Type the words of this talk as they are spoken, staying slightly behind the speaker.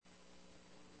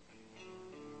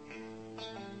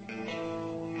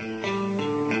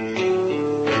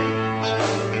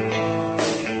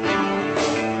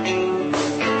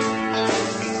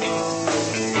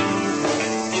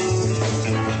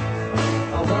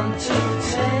want to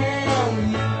tell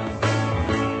you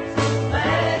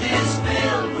that it's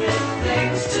filled with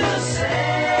things to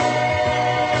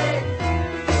say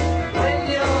when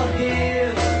you're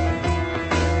here.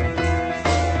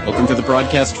 Welcome to the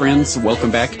broadcast, friends.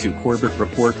 Welcome back to Corbett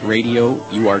Report Radio.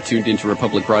 You are tuned into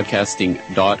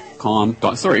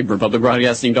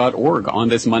republicbroadcasting.org on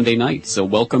this Monday night. So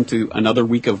welcome to another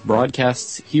week of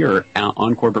broadcasts here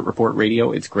on Corbett Report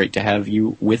Radio. It's great to have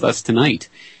you with us tonight.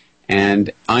 And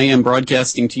I am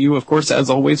broadcasting to you, of course, as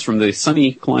always, from the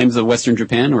sunny climes of Western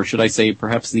Japan, or should I say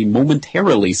perhaps the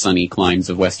momentarily sunny climes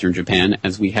of Western Japan,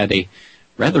 as we had a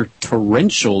rather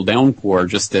torrential downpour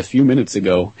just a few minutes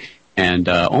ago. And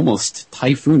almost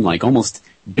typhoon-like, almost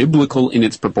biblical in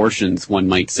its proportions, one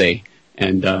might say.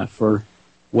 And for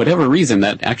whatever reason,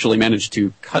 that actually managed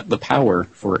to cut the power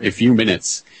for a few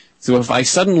minutes. So if I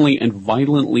suddenly and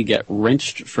violently get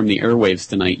wrenched from the airwaves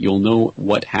tonight, you'll know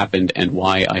what happened and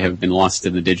why I have been lost to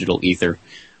the digital ether.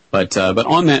 But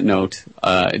on that note,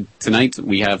 tonight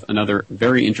we have another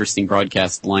very interesting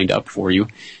broadcast lined up for you.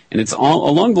 And it's all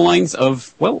along the lines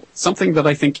of, well, something that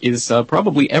I think is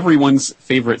probably everyone's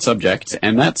favorite subject,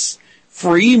 and that's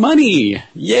free money.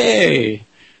 Yay!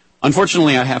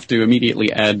 Unfortunately, I have to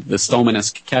immediately add the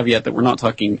Stallman-esque caveat that we're not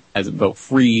talking about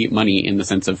free money in the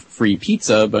sense of free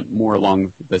pizza, but more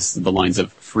along the lines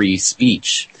of free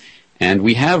speech. And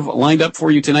we have lined up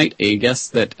for you tonight a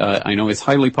guest that I know is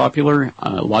highly popular.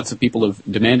 Lots of people have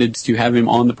demanded to have him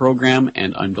on the program,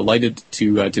 and I'm delighted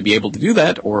to be able to do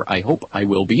that, or I hope I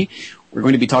will be. We're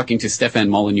going to be talking to Stefan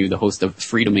Molyneux, the host of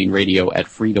Free Domain Radio at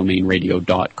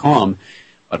freedomainradio.com.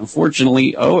 But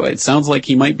unfortunately, it sounds like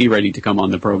he might be ready to come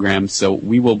on the program, so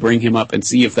we will bring him up and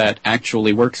see if that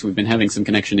actually works. We've been having some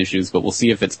connection issues, but we'll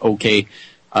see if it's okay.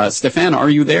 Stefan, are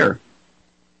you there?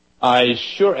 I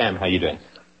sure am. How are you doing?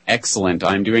 Excellent.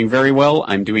 I'm doing very well.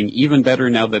 I'm doing even better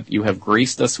now that you have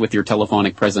graced us with your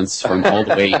telephonic presence from all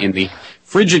the way in the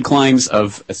frigid climes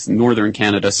of northern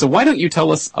Canada. So why don't you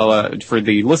tell us, for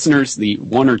the listeners, the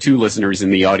one or two listeners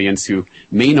in the audience who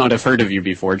may not have heard of you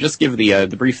before, just give the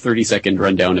brief 30-second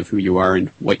rundown of who you are and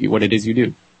what it is you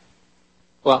do.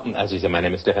 Well, as you said, my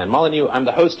name is Stefan Molyneux. I'm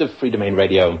the host of Free Domain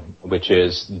Radio, which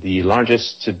is the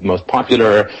largest, most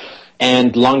popular,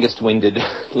 and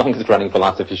longest-running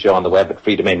philosophy show on the web at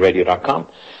freedomainradio.com.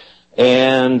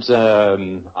 And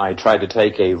I try to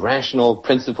take a rational,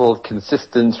 principled,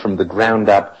 consistent, from the ground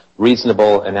up,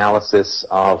 reasonable analysis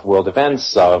of world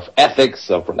events, of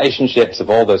ethics, of relationships, of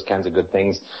all those kinds of good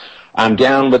things. I'm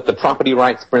down with the property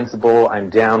rights principle. I'm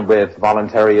down with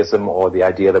voluntarism, or the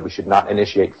idea that we should not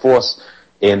initiate force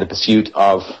in the pursuit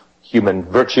of human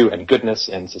virtue and goodness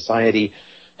in society.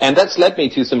 And that's led me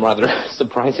to some rather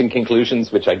surprising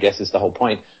conclusions, which I guess is the whole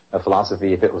point of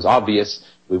philosophy. If it was obvious,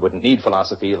 we wouldn't need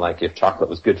philosophy. Like if chocolate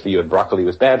was good for you and broccoli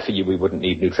was bad for you, we wouldn't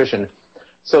need nutrition.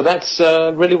 So that's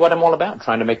really what I'm all about,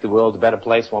 trying to make the world a better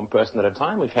place, one person at a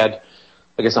time. We've had,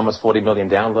 I guess, almost 40 million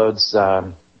downloads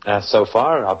so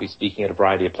far. I'll be speaking at a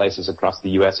variety of places across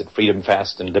the U.S. at Freedom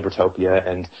Fest and Libertopia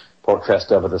and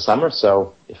Porkfest over the summer.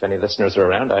 So if any listeners are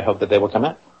around, I hope that they will come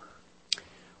out.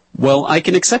 Well, I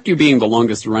can accept you being the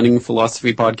longest-running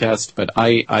philosophy podcast, but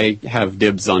I have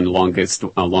dibs on longest,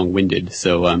 long-winded,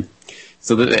 so that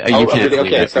you can't. Really?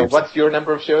 Okay, so what's your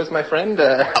number of shows, my friend?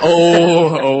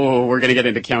 We're going to get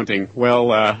into counting.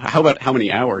 Well, how about how many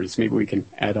hours? Maybe we can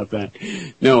add up that.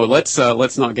 No, let's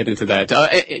not get into that.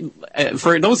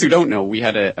 For those who don't know, we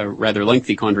had a rather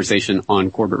lengthy conversation on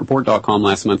CorbettReport.com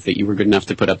last month that you were good enough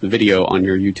to put up the video on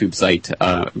your YouTube site,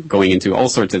 going into all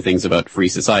sorts of things about free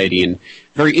society, and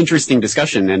very interesting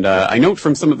discussion. And I note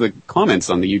from some of the comments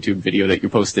on the YouTube video that you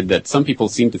posted that some people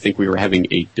seem to think we were having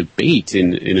a debate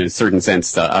in a certain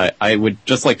sense. I would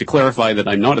just like to clarify that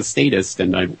I'm not a statist,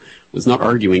 and I was not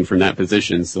arguing from that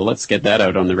position. So let's get that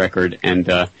out on the record.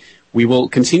 And we will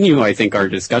continue, I think, our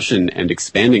discussion and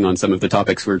expanding on some of the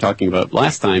topics we were talking about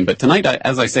last time. But tonight,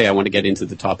 as I say, I want to get into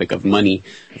the topic of money,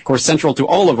 of course, central to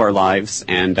all of our lives,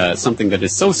 and something that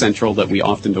is so central that we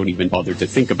often don't even bother to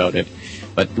think about it.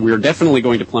 But we're definitely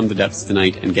going to plumb the depths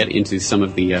tonight and get into some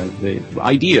of the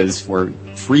ideas for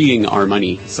freeing our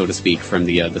money, so to speak, from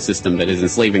the system that is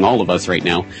enslaving all of us right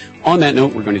now. On that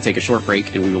note, we're going to take a short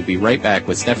break, and we will be right back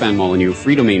with Stefan Molyneux,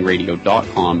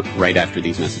 freedomainradio.com, right after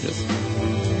these messages.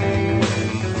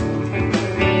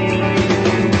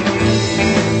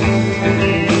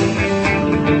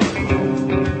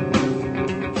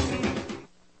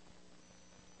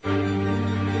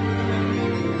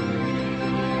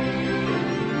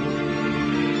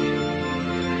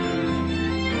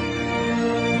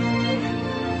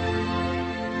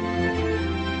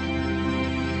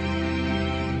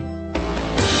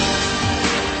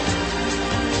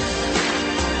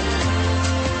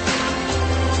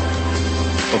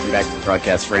 Welcome back to the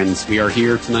broadcast, friends. We are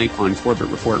here tonight on Corbett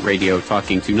Report Radio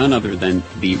talking to none other than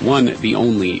the one, the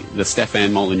only, the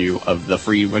Stefan Molyneux of the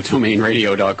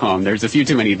freedomainradio.com. There's a few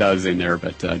too many does in there,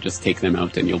 but just take them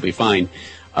out and you'll be fine.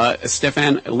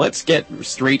 Stefan, let's get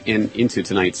straight into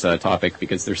tonight's topic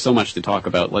because there's so much to talk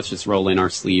about. Let's just roll in our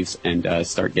sleeves and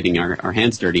start getting our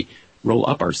hands dirty. Roll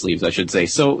up our sleeves, I should say.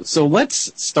 So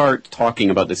let's start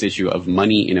talking about this issue of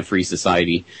money in a free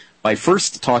society by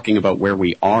first talking about where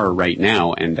we are right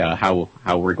now and how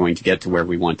we're going to get to where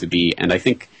we want to be. And I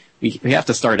think we have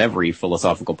to start every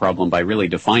philosophical problem by really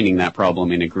defining that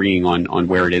problem and agreeing on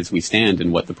where it is we stand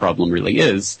and what the problem really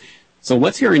is. So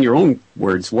let's hear in your own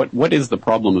words, what is the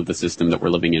problem of the system that we're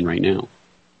living in right now?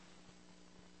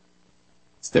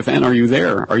 Stefan, are you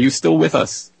there? Are you still with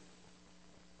us?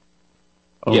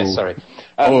 Oh. Yes, sorry.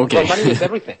 Okay. Well, money is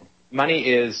everything. Money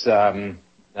is...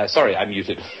 sorry, I'm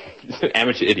muted.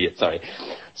 Amateur idiot, sorry.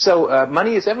 So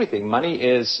money is everything. Money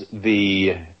is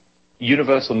the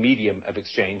universal medium of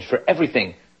exchange for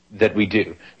everything that we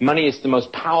do. Money is the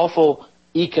most powerful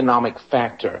economic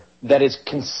factor that is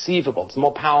conceivable. It's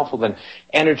more powerful than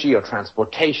energy or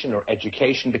transportation or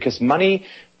education because money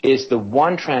is the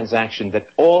one transaction that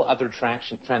all other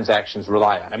transactions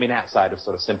rely on. I mean, outside of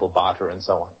sort of simple barter and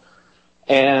so on.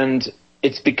 And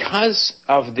it's because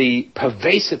of the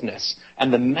pervasiveness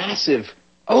and the massive,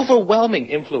 overwhelming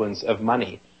influence of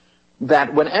money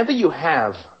that whenever you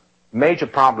have major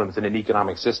problems in an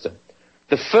economic system,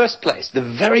 the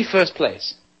very first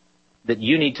place that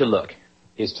you need to look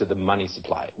is to the money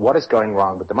supply. What is going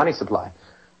wrong with the money supply?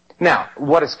 Now,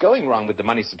 what is going wrong with the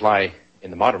money supply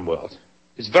in the modern world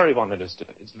is very well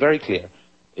understood. It's very clear.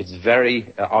 It's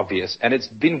very obvious. And it's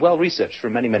been well researched for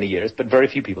many, many years, but very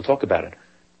few people talk about it,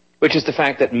 which is the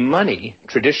fact that money,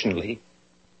 traditionally,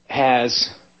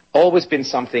 has always been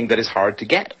something that is hard to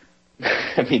get.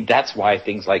 I mean, that's why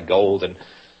things like gold and,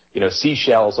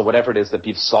 seashells or whatever it is that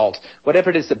salt, whatever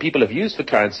it is that people have used for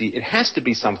currency, it has to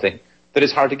be something that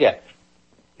is hard to get.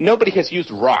 Nobody has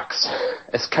used rocks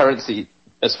as currency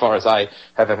as far as I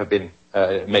have ever been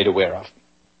made aware of.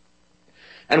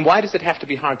 And why does it have to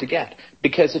be hard to get?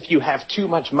 Because if you have too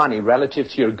much money relative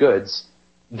to your goods,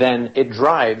 then it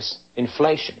drives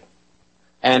inflation.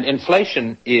 And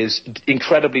inflation is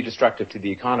incredibly destructive to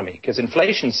the economy because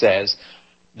inflation says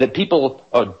that people,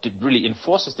 or really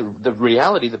enforces the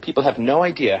reality that people have no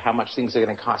idea how much things are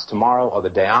going to cost tomorrow or the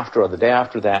day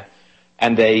after that.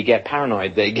 And they get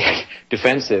paranoid, they get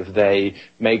defensive, they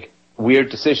make weird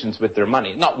decisions with their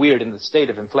money. Not weird in the state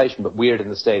of inflation, but weird in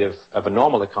the state of a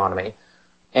normal economy.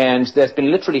 And there's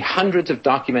been literally hundreds of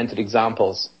documented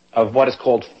examples of what is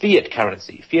called fiat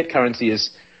currency. Fiat currency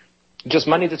is just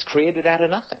money that's created out of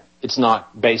nothing. It's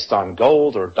not based on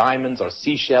gold or diamonds or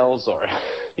seashells or,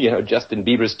 Justin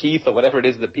Bieber's teeth or whatever it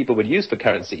is that people would use for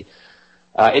currency.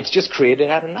 It's just created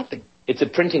out of nothing. It's a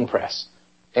printing press.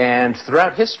 And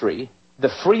throughout history, the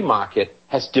free market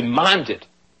has demanded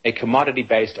a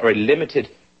commodity-based or a limited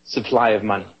supply of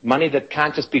money that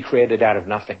can't just be created out of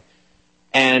nothing.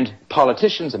 And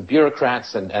politicians and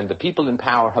bureaucrats and the people in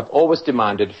power have always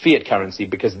demanded fiat currency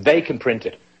because they can print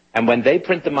it. And when they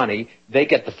print the money, they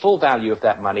get the full value of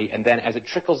that money. And then as it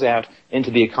trickles out into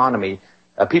the economy,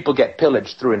 people get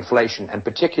pillaged through inflation. And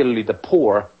particularly the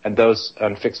poor and those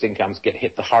on fixed incomes get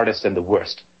hit the hardest and the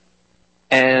worst.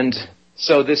 And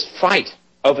so this fight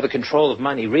over the control of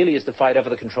money really is the fight over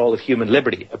the control of human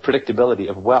liberty, of predictability,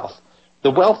 of wealth.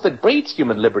 The wealth that breeds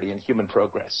human liberty and human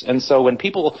progress. And so when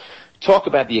people talk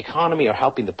about the economy or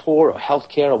helping the poor or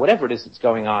healthcare or whatever it is that's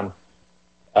going on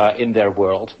in their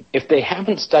world, if they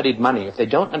haven't studied money, if they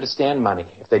don't understand money,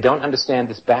 if they don't understand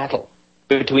this battle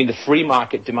between the free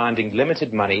market demanding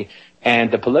limited money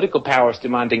and the political powers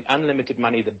demanding unlimited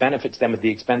money that benefits them at the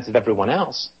expense of everyone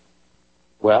else,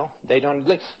 well, they don't...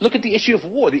 Look at the issue of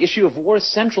war. The issue of war is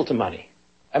central to money.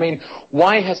 I mean,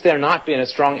 why has there not been a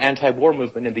strong anti-war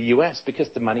movement in the U.S.? Because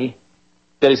the money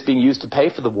that is being used to pay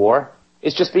for the war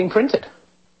is just being printed.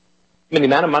 I mean, the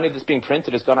amount of money that's being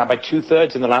printed has gone up by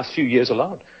 2/3 in the last few years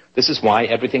alone. This is why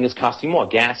everything is costing more.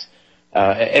 Gas,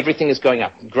 everything is going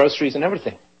up. Groceries and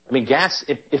everything. I mean, gas,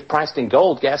 if priced in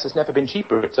gold, gas has never been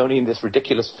cheaper. It's only in this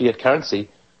ridiculous fiat currency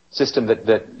system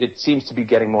that it seems to be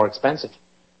getting more expensive.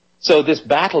 So this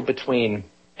battle between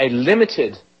a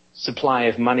limited supply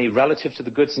of money relative to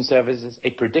the goods and services,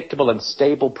 a predictable and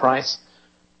stable price,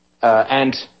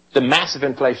 and the massive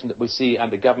inflation that we see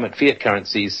under government fiat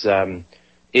currencies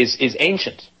is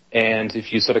ancient. And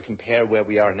if you sort of compare where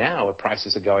we are now, where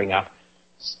prices are going up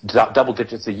double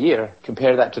digits a year,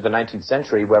 compare that to the 19th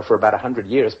century, where for about 100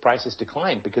 years prices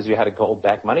declined because you had a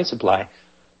gold-backed money supply.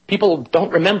 People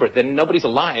don't remember it. Then nobody's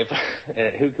alive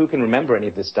who can remember any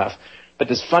of this stuff. But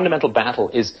this fundamental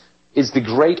battle is the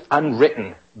great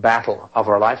unwritten battle of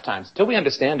our lifetimes. Till we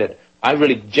understand it, I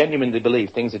really genuinely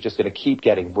believe things are just going to keep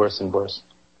getting worse and worse.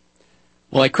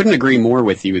 Well, I couldn't agree more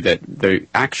with you that the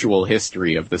actual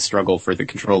history of the struggle for the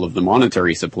control of the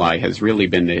monetary supply has really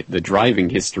been the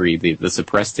driving history, the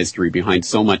suppressed history behind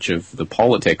so much of the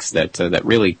politics that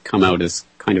really come out as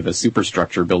kind of a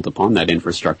superstructure built upon that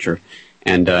infrastructure.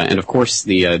 And of course,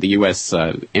 the U.S.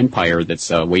 Empire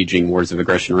that's waging wars of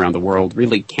aggression around the world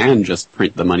really can just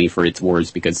print the money for its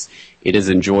wars because it has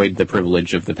enjoyed the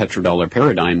privilege of the petrodollar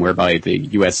paradigm, whereby the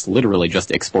U.S. literally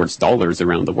just exports dollars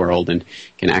around the world and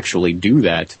can actually do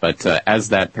that. But as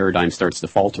that paradigm starts to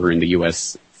falter and the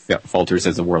U.S. falters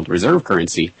as a world reserve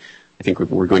currency, I think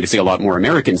we're going to see a lot more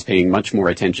Americans paying much more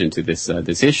attention to this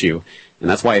issue. And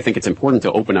that's why I think it's important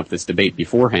to open up this debate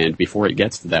beforehand, before it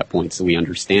gets to that point, so we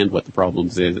understand what the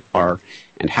problems are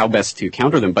and how best to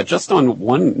counter them. But just on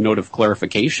one note of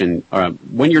clarification,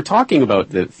 when you're talking about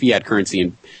the fiat currency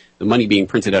and the money being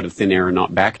printed out of thin air and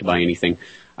not backed by anything,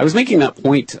 I was making that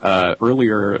point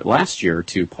earlier last year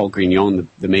to Paul Grignon,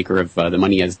 the maker of the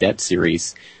Money as Debt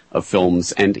series of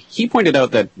films, and he pointed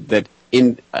out that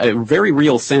in a very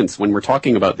real sense, when we're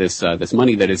talking about this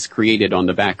money that is created on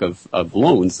the back of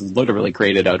loans, literally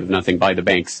created out of nothing by the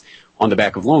banks on the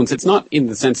back of loans, it's not in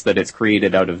the sense that it's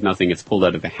created out of nothing, it's pulled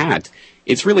out of a hat.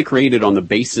 It's really created on the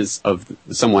basis of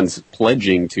someone's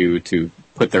pledging to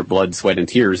put their blood, sweat, and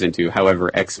tears into however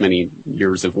X many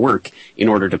years of work in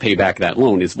order to pay back that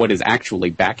loan is what is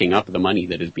actually backing up the money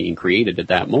that is being created at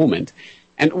that moment.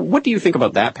 And what do you think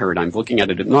about that paradigm, looking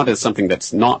at it not as something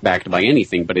that's not backed by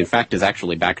anything, but in fact is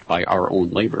actually backed by our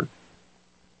own labor?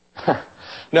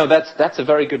 No, that's a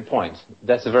very good point.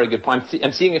 That's a very good point.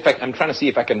 I'm trying to see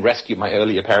if I can rescue my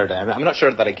earlier paradigm. I'm not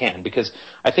sure that I can, because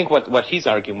I think what he's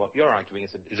arguing, what you're arguing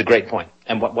is a great point.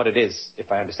 And what it is,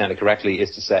 if I understand it correctly,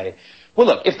 is to say, well,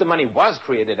 look, if the money was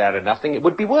created out of nothing, it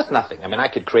would be worth nothing. I mean, I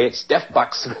could create Steph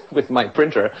bucks with my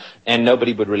printer, and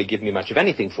nobody would really give me much of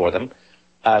anything for them.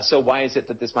 So why is it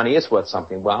that this money is worth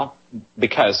something? Well,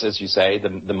 because, as you say,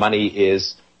 the money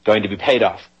is going to be paid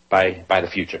off by the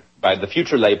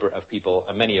future labor of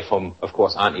people, many of whom, of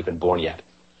course, aren't even born yet.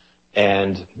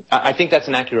 And I think that's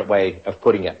an accurate way of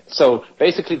putting it. So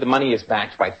basically, the money is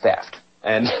backed by theft.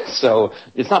 And so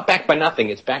it's not backed by nothing,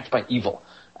 it's backed by evil.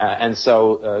 When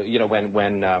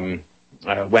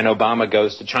Obama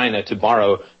goes to China to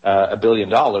borrow $1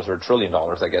 billion or $1 trillion,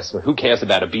 I guess. Who cares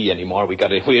about a B anymore?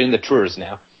 We're in the tours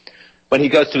now. When he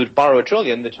goes to borrow $1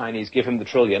 trillion, the Chinese give him the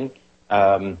trillion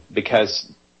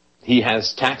because he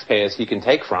has taxpayers he can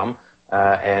take from,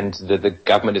 and the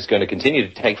government is going to continue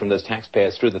to take from those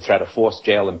taxpayers through the threat of forced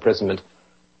jail, imprisonment,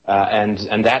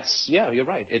 and that's, yeah, you're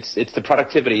right. It's the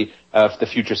productivity of the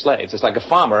future slaves. It's like a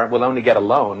farmer will only get a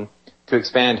loan to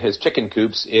expand his chicken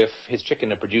coops if his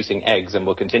chicken are producing eggs and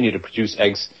will continue to produce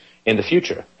eggs in the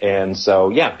future. And so,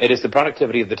 yeah, it is the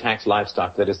productivity of the taxed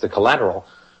livestock that is the collateral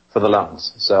for the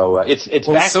loans. So it's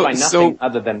backed by nothing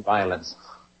other than violence.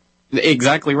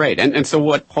 Exactly right. And so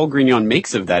what Paul Grignon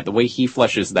makes of that, the way he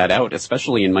fleshes that out,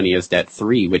 especially in Money as Debt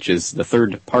 3, which is the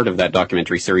third part of that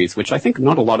documentary series, which I think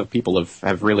not a lot of people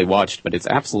have really watched, but it's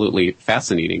absolutely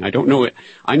fascinating. I don't know it.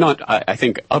 I'm not, I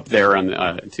think, up there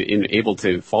able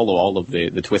to follow all of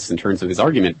the twists and turns of his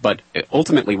argument, but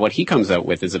ultimately what he comes out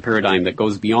with is a paradigm that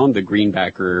goes beyond the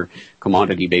greenbacker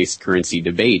commodity-based currency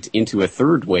debate into a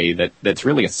third way that's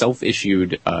really a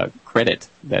self-issued credit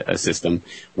system,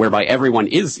 whereby everyone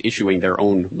is issuing their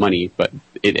own money, but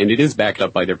it is backed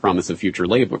up by their promise of future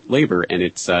labor, and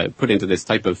it's put into this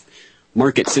type of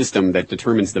market system that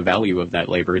determines the value of that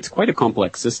labor. It's quite a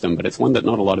complex system, but it's one that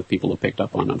not a lot of people have picked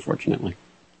up on, unfortunately.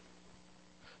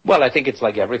 Well, I think it's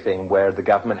like everything where the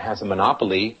government has a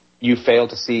monopoly, you fail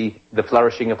to see the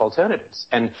flourishing of alternatives.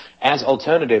 And as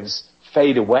alternatives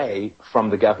fade away from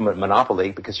the government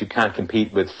monopoly because you can't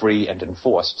compete with free and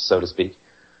enforced, so to speak,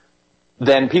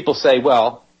 then people say,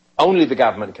 well, only the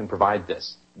government can provide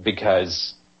this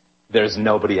because there's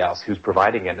nobody else who's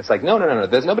providing it. It's like, no.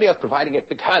 There's nobody else providing it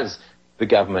because the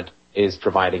government is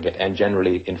providing it and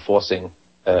generally enforcing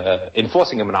a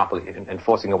monopoly and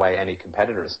enforcing away any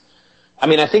competitors. I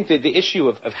mean, I think the issue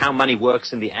of how money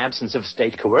works in the absence of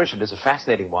state coercion is a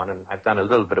fascinating one, and I've done a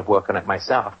little bit of work on it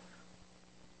myself.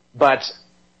 But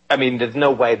I mean, there's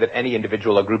no way that any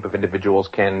individual or group of individuals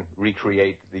can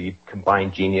recreate the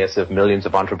combined genius of millions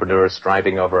of entrepreneurs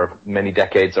striving over many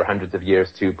decades or hundreds of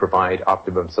years to provide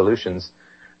optimum solutions.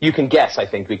 You can guess, I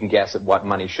think, we can guess at what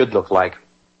money should look like.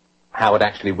 How it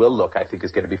actually will look, I think,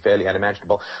 is going to be fairly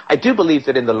unimaginable. I do believe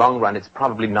that in the long run, it's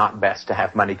probably not best to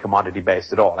have money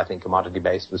commodity-based at all. I think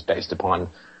commodity-based was based upon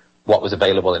what was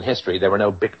available in history. There were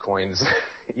no bitcoins,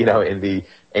 in the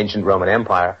ancient Roman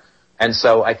Empire. And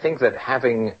so I think that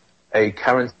having a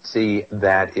currency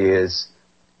that is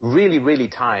really, really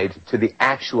tied to the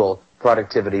actual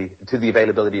productivity, to the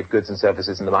availability of goods and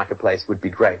services in the marketplace would be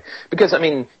great. Because,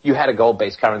 you had a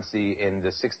gold-based currency in the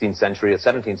 16th century or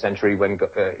 17th century when,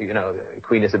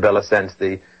 Queen Isabella sent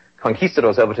the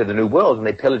conquistadors over to the New World, and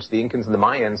they pillaged the Incans and the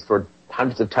Mayans for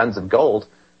hundreds of tons of gold,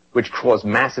 which caused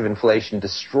massive inflation,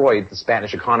 destroyed the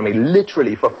Spanish economy.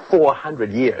 Literally for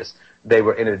 400 years, they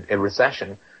were in a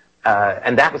recession.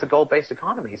 And that was a gold-based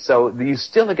economy. So you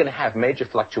still are going to have major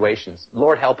fluctuations.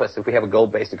 Lord help us if we have a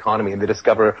gold-based economy and they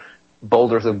discover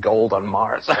boulders of gold on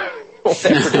Mars.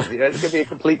 Whatever it is, it's going to be a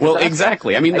complete disaster. Well,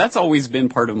 exactly. That's always been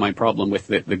part of my problem with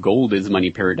the gold is money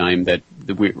paradigm, that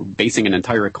we're basing an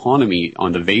entire economy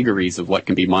on the vagaries of what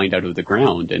can be mined out of the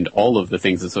ground, and all of the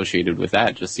things associated with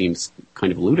that just seems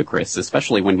kind of ludicrous,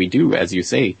 especially when we do, as you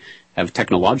say, have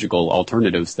technological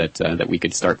alternatives that we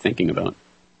could start thinking about.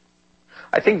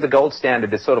 I think the gold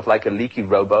standard is sort of like a leaky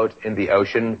rowboat in the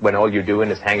ocean when all you're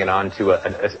doing is hanging on to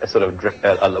a sort of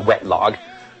a wet log.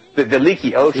 The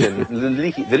leaky ocean,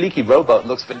 the leaky rowboat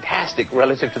looks fantastic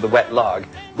relative to the wet log,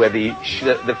 where the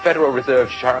Federal Reserve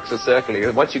sharks are circling.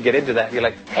 And once you get into that, you're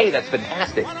like, hey, that's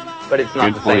fantastic. But it's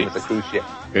not the same as a cruise ship.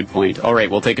 Good point. All right,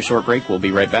 we'll take a short break. We'll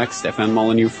be right back. Stefan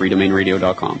Molyneux,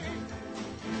 freedomainradio.com.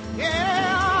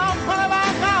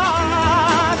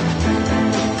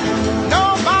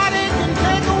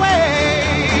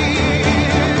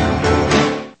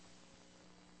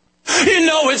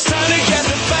 It's time to get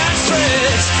the facts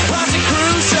straight.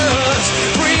 Rosicrucians,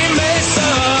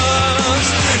 Freemasons,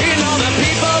 the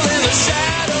people in the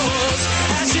shadows,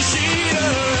 ashes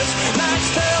eaters,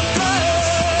 Knights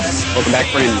Templars. Welcome back,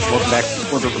 friends. Welcome back to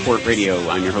Corbett Report Radio.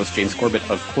 I'm your host, James Corbett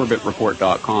of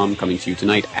CorbettReport.com, coming to you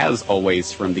tonight, as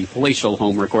always, from the palatial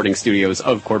home recording studios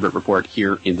of Corbett Report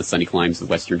here in the sunny climes of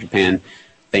Western Japan.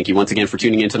 Thank you once again for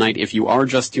tuning in tonight. If you are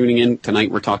just tuning in,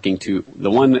 tonight we're talking to the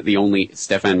one, the only,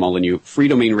 Stefan Molyneux,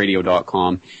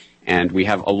 freedomainradio.com, and we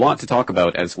have a lot to talk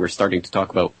about as we're starting to talk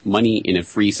about money in a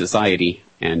free society,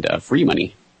 and free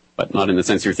money, but not in the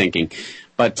sense you're thinking.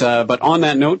 But on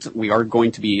that note, we are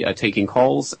going to be taking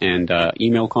calls and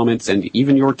email comments and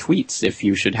even your tweets. If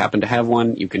you should happen to have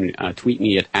one, you can tweet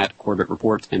me at Corbett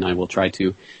Report, and I will try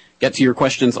to get to your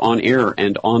questions on air.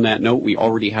 And on that note, we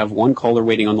already have one caller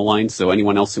waiting on the line, so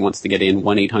anyone else who wants to get in,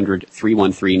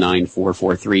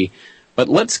 1-800-313-9443. But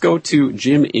let's go to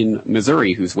Jim in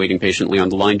Missouri, who's waiting patiently on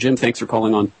the line. Jim, thanks for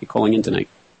calling in tonight.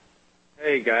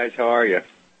 Hey, guys, how are you?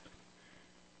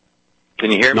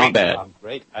 Can you hear me? Not bad. I'm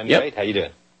great. Great. How you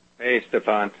doing? Hey,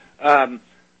 Stefan. All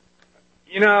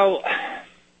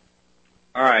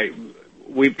right,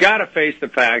 we've got to face the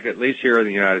fact, at least here in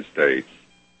the United States,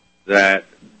 that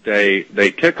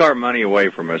they took our money away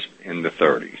from us in the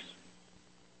 30s,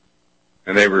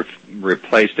 and they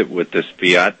replaced it with this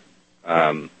fiat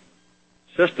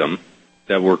system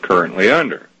that we're currently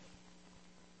under.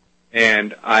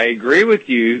 And I agree with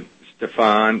you,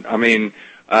 Stefan.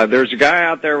 There's a guy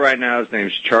out there right now, his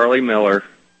name's Charlie Miller,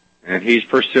 and he's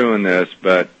pursuing this,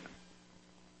 but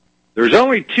there's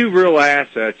only two real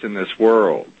assets in this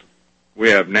world. We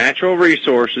have natural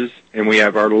resources, and we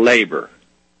have our labor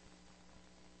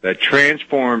that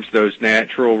transforms those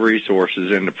natural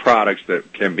resources into products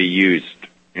that can be used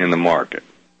in the market.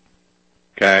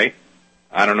 Okay?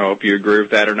 I don't know if you agree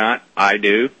with that or not. I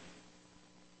do.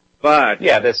 But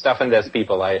yeah, there's stuff and there's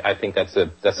people. I think that's a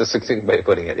succinct way of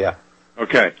putting it, yeah.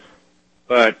 Okay.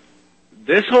 But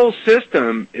this whole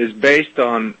system is based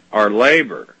on our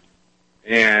labor.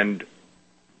 And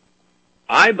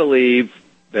I believe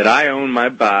that I own my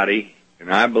body,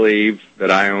 and I believe that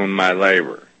I own my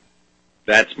labor.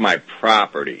 That's my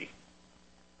property.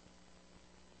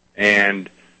 And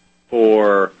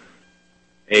for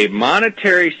a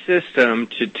monetary system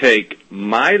to take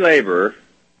my labor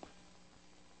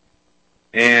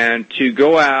and to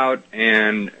go out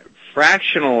and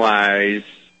fractionalize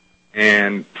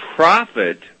and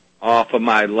profit off of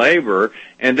my labor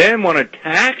and then want to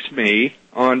tax me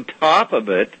on top of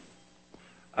it,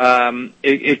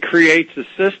 it creates a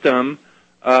system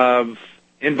of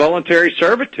involuntary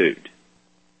servitude.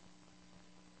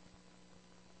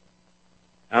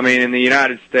 In the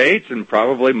United States and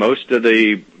probably most of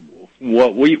the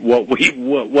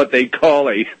what they call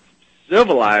a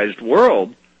civilized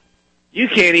world, you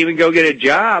can't even go get a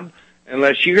job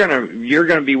unless you're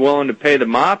gonna be willing to pay the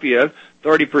mafia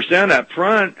 30% up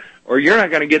front, or you're not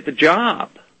going to get the job.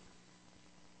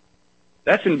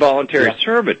 That's involuntary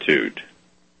servitude.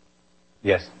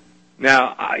 Yes.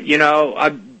 Now,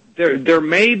 there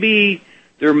may be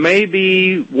there may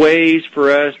be ways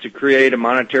for us to create a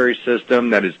monetary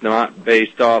system that is not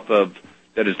based off of,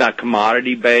 that is not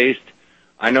commodity based.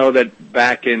 I know that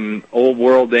back in old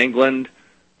world England,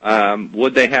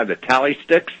 would they have the tally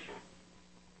sticks?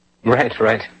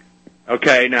 Right.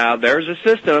 Okay, now there's a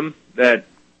system that,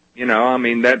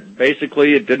 that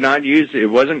basically it did not use, it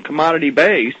wasn't commodity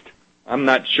based. I'm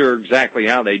not sure exactly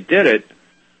how they did it,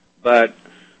 but,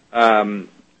 the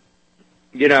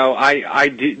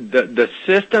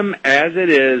system as it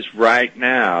is right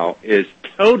now is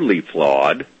totally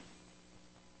flawed,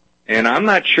 and I'm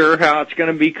not sure how it's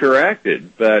going to be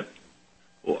corrected, but,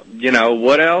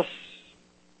 what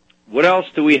else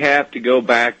do we have to go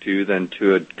back to than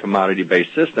to a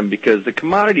commodity-based system? Because the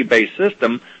commodity-based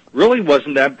system really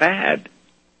wasn't that bad.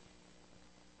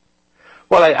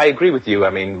 Well, I agree with you. I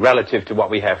mean, relative to what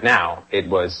we have now, it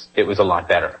was a lot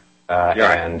better.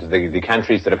 And the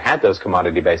countries that have had those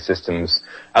commodity-based systems,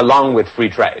 along with free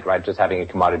trade, right? Just having a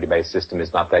commodity-based system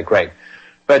is not that great.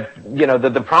 But,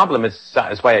 the problem is,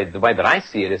 the way that I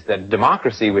see it is that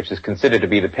democracy, which is considered to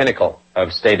be the pinnacle of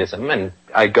statism, and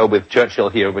I go with Churchill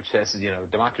here, which says,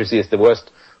 democracy is the worst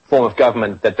form of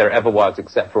government that there ever was,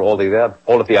 except for all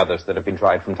of the others that have been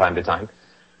tried from time to time.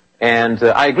 And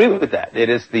I agree with that. It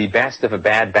is the best of a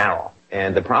bad barrel.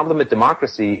 And the problem with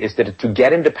democracy is that to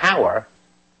get into power,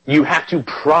 you have to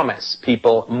promise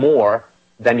people more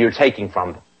than you're taking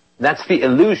from them. That's the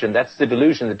illusion, that's the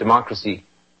delusion that democracy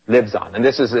lives on. And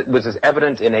this was as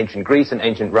evident in ancient Greece and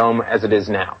ancient Rome as it is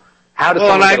now. How does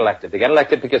someone get elected? They get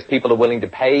elected because people are willing to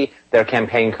pay their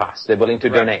campaign costs. They're willing to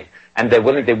donate. And they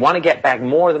want to get back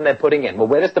more than they're putting in. Well,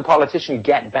 where does the politician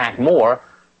get back more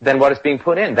than what is being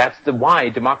put in? That's why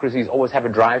democracies always have a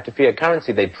drive to fiat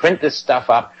currency. They print this stuff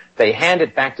up, they hand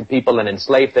it back to people and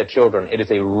enslave their children. It is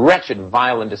a wretched,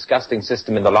 vile, and disgusting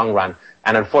system in the long run.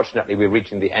 And unfortunately, we're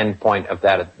reaching the end point of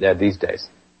that these days.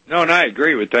 No, and I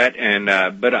agree with that. And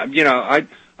but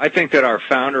I think that our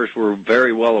founders were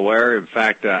very well aware. In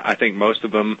fact, I think most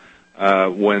of them,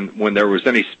 when there was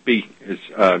anything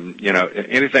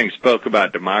spoke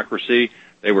about democracy,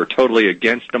 they were totally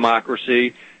against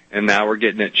democracy. And now we're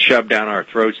getting it shoved down our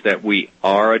throats that we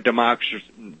are a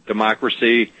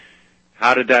democracy.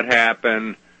 How did that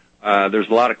happen? There's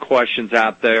a lot of questions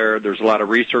out there. There's a lot of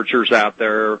researchers out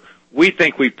there. We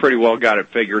think we pretty well got it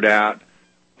figured out.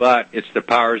 But it's the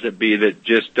powers that be that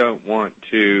just don't want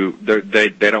to, they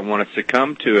don't want to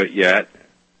succumb to it yet.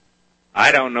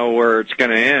 I don't know where it's going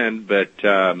to end, but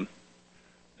I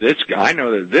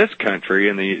know that this country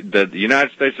and the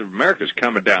United States of America is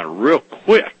coming down real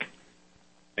quick.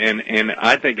 And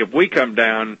I think if we come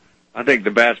down, I think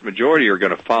the vast majority are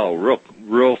going to follow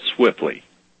real swiftly.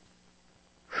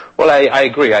 Well, I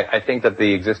agree. I think that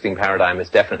the existing paradigm is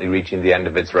definitely reaching the end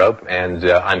of its rope, and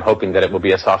I'm hoping that it will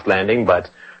be a soft landing, but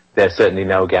there's certainly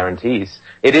no guarantees.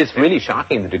 It is really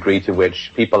shocking the degree to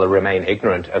which people remain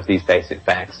ignorant of these basic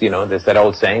facts. There's that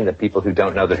old saying that people who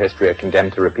don't know their history are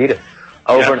condemned to repeat it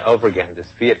over and over again, this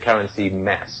fiat currency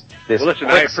mess. Well, listen,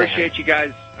 I appreciate you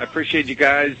guys. I appreciate you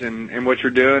guys and what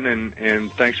you're doing,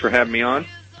 and thanks for having me on.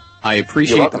 I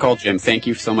appreciate the call, Jim. Thank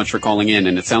you so much for calling in.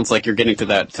 And it sounds like you're getting to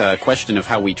that question of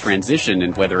how we transition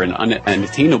and whether an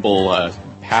unattainable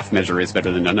half measure is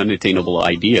better than an unattainable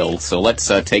ideal. So let's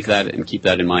take that and keep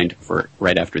that in mind for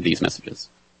right after these messages.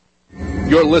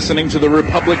 You're listening to the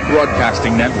Republic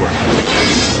Broadcasting Network,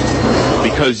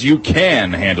 because you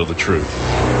can handle the truth.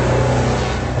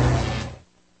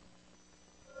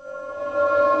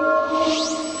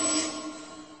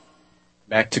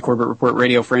 Back to Corbett Report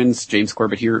Radio, friends. James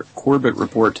Corbett here,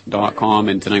 CorbettReport.com,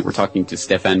 and tonight we're talking to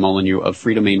Stefan Molyneux of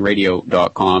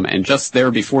freedomainradio.com. And just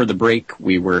there before the break,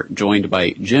 we were joined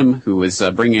by Jim, who was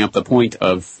bringing up the point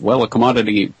of, well, a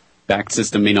commodity-backed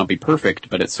system may not be perfect,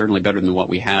 but it's certainly better than what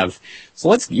we have. So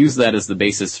let's use that as the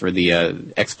basis for the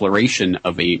exploration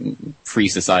of a free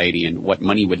society and what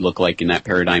money would look like in that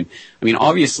paradigm. I mean,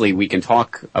 obviously, we can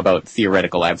talk about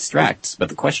theoretical abstracts, but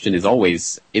the question is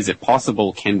always, is it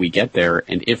possible? Can we get there?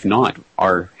 And if not,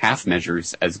 are half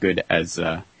measures as good as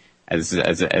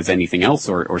anything else,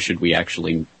 or should we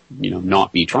actually,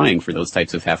 not be trying for those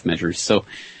types of half measures? So,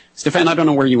 Stefan, I don't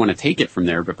know where you want to take it from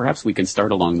there, but perhaps we can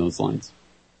start along those lines.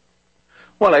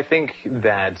 Well, I think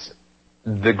that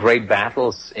the great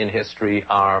battles in history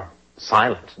are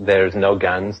silent. There's no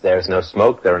guns, there's no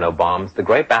smoke, there are no bombs. The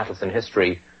great battles in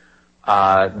history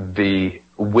are the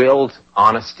willed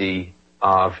honesty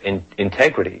of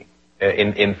integrity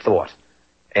in thought.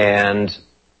 And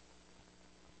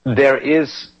there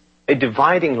is a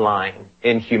dividing line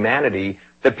in humanity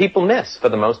that people miss for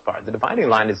the most part. The dividing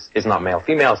line is not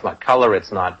male-female, it's not color,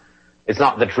 it's not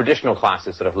the traditional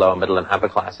classes, sort of lower, middle, and upper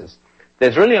classes.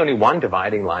 there's really only one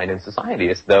dividing line in society.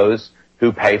 It's those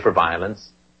who pay for violence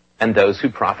and those who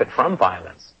profit from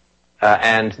violence.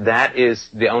 And that is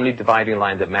the only dividing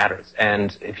line that matters.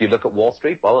 And if you look at Wall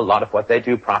Street, well, a lot of what they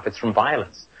do profits from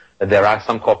violence. There are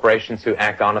some corporations who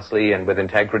act honestly and with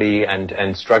integrity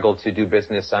and struggle to do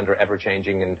business under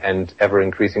ever-changing and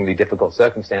ever-increasingly difficult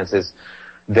circumstances.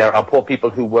 There are poor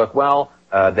people who work well.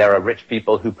 There are rich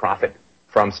people who profit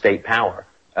from state power.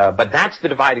 But that's the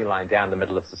dividing line down the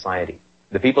middle of society.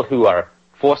 The people who are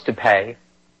forced to pay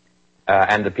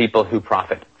and the people who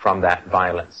profit from that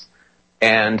violence.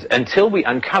 And until we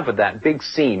uncover that big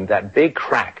seam, that big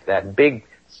crack, that big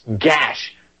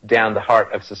gash down the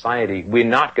heart of society, we're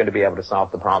not going to be able to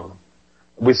solve the problem.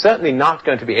 We're certainly not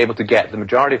going to be able to get the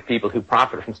majority of people who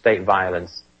profit from state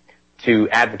violence to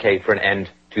advocate for an end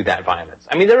to that violence.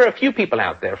 I mean, there are a few people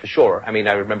out there, for sure. I mean,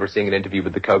 I remember seeing an interview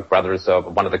with the Koch brothers,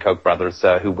 one of the Koch brothers,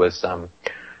 who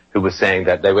was saying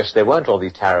that they wish there weren't all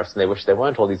these tariffs and they wish there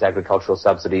weren't all these agricultural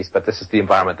subsidies, but this is the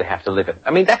environment they have to live in.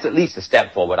 I mean, that's at least a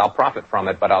step forward. I'll profit from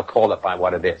it, but I'll call it by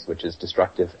what it is, which is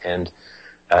destructive and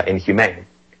inhumane.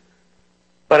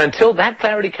 But until that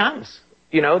clarity comes,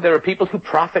 there are people who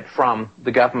profit from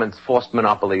the government's forced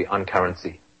monopoly on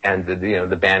currency and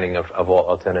the banning of all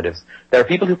alternatives. There are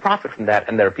people who profit from that,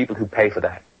 and there are people who pay for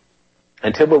that.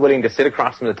 Until we're willing to sit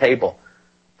across from the table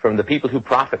from the people who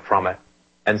profit from it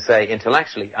and say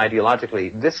intellectually,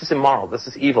 ideologically, this is immoral, this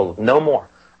is evil, no more.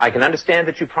 I can understand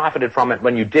that you profited from it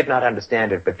when you did not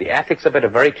understand it, but the ethics of it are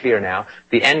very clear now.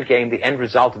 The end game, the end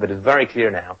result of it is very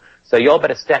clear now. So you all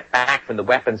better step back from the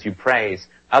weapons you praise.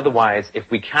 Otherwise, if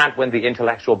we can't win the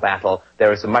intellectual battle,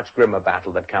 there is a much grimmer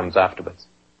battle that comes afterwards.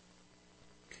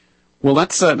 Well,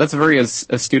 that's a very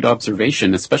astute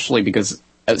observation, especially because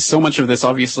so much of this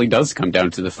obviously does come down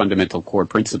to the fundamental core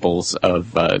principles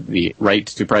of the right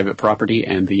to private property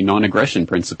and the non-aggression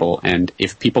principle. And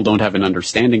if people don't have an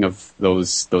understanding of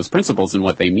those principles and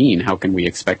what they mean, how can we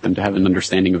expect them to have an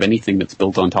understanding of anything that's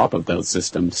built on top of those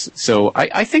systems? So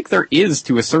I think there is,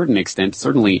 to a certain extent,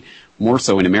 certainly more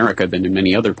so in America than in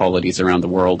many other polities around the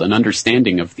world, an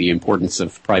understanding of the importance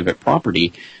of private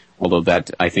property, although that,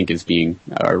 I think, is being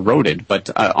eroded. But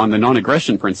on the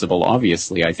non-aggression principle,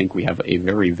 obviously, I think we have a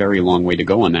very, very long way to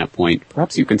go on that point.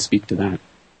 Perhaps you can speak to that.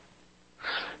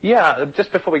 Yeah,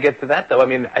 just before we get to that, though, I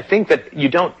mean, I think that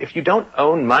if you don't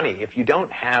own money, if you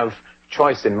don't have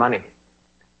choice in money,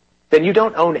 then you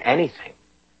don't own anything.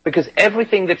 Because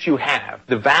everything that you have,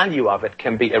 the value of it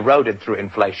can be eroded through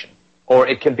inflation, or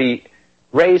it can be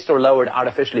raised or lowered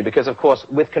artificially, because, of course,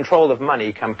 with control of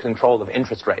money comes control of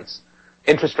interest rates.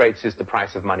 Interest rates is the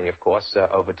price of money, of course,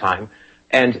 over time.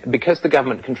 And because the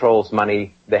government controls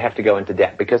money, they have to go into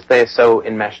debt. Because they are so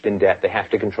enmeshed in debt, they have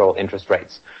to control interest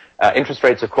rates. Interest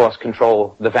rates, of course,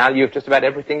 control the value of just about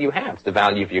everything you have. It's the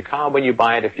value of your car when you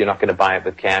buy it, if you're not going to buy it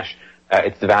with cash.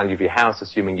 It's the value of your house,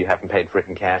 assuming you haven't paid for it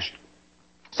in cash.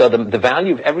 So the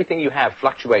value of everything you have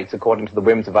fluctuates according to the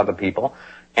whims of other people,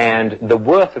 and the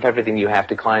worth of everything you have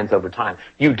declines over time.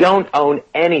 You don't own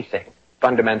anything,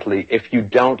 fundamentally, if you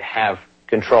don't have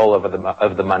control over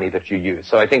the money that you use.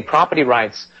 So I think property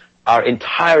rights are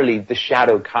entirely the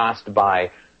shadow cast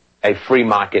by a free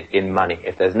market in money.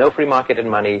 If there's no free market in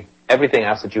money, everything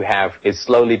else that you have is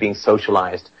slowly being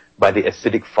socialized by the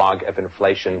acidic fog of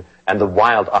inflation and the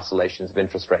wild oscillations of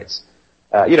interest rates.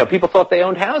 People thought they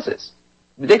owned houses.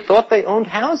 They thought they owned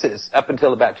houses up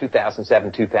until about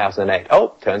 2007, 2008.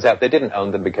 Oh, turns out they didn't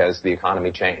own them because the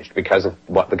economy changed, because of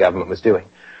what the government was doing.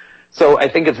 So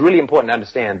I think it's really important to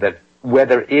understand that where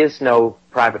there is no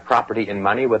private property in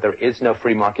money, where there is no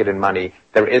free market in money,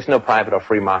 there is no private or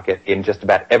free market in just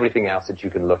about everything else that you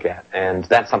can look at. And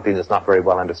that's something that's not very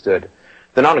well understood.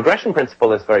 The non-aggression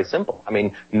principle is very simple. I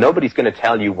mean, nobody's going to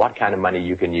tell you what kind of money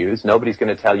you can use. Nobody's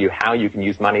going to tell you how you can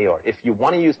use money, or if you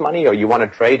want to use money or you want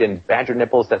to trade in badger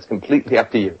nipples, that's completely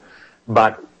up to you.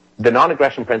 But the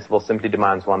non-aggression principle simply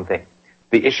demands one thing.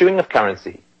 The issuing of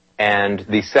currency and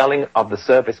the selling of the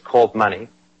service called money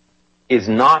is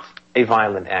not a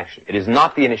violent action. It is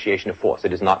not the initiation of force.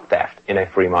 It is not theft in a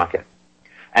free market.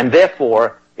 And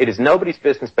therefore, it is nobody's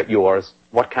business but yours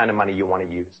what kind of money you want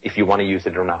to use, if you want to use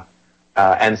it or not.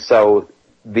 And so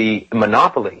the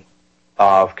monopoly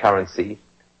of currency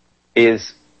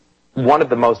is one of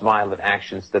the most violent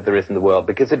actions that there is in the world,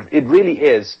 because it really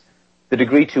is the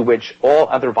degree to which all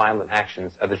other violent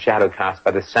actions are the shadow cast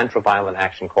by the central violent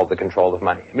action called the control of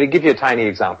money. I'm going to give you a tiny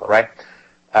example, right?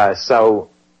 So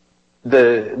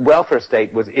the welfare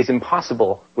state is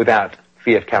impossible without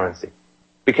fiat currency.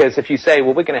 Because if you say,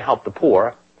 well, we're going to help the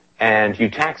poor, and you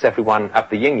tax everyone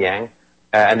up the yin-yang,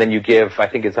 and then you give, I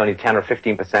think it's only 10 or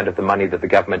 15% of the money that the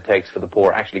government takes for the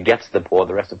poor actually gets to the poor.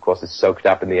 The rest, of course, is soaked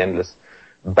up in the endless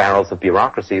barrels of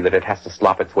bureaucracy that it has to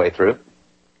slop its way through.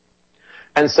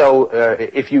 And so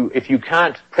if you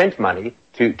can't print money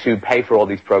to pay for all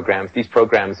these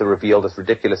programs are revealed as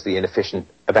ridiculously inefficient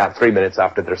about 3 minutes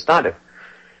after they're started.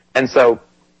 And so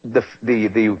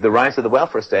the rise of the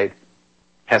welfare state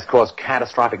has caused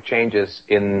catastrophic changes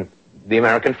in the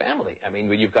American family. I mean,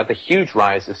 you've got the huge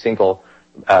rise of single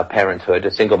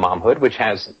parenthood, single momhood, which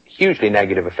has hugely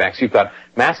negative effects. You've got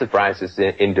massive rises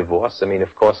in divorce. I mean,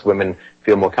 of course, women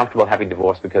feel more comfortable having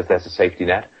divorce because there's a safety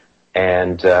net.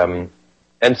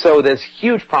 And so there's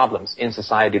huge problems in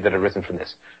society that have arisen from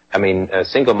this. I mean,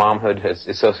 single momhood is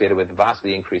associated with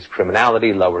vastly increased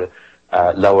criminality, lower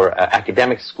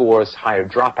academic scores, higher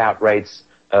dropout rates,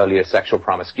 earlier sexual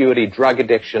promiscuity, drug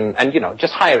addiction, and,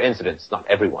 just higher incidence, not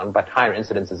everyone, but higher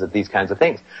incidences of these kinds of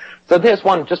things. So there's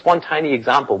just one tiny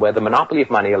example where the monopoly of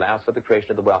money allows for the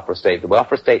creation of the welfare state. The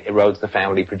welfare state erodes the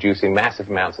family, producing massive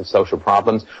amounts of social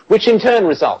problems, which in turn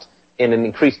result in an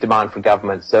increased demand for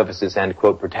government services and,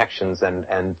 quote, protections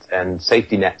and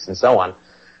safety nets and so on.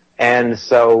 And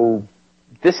so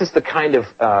this is the kind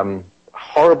of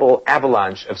horrible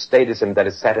avalanche of statism that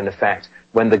is set in effect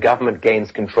when the government gains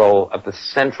control of the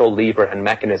central lever and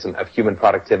mechanism of human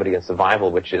productivity and survival,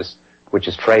 which is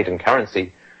trade and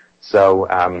currency. So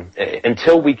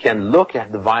until we can look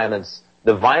at the violence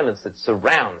that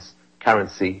surrounds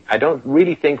currency, I don't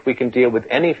really think we can deal with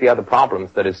any of the other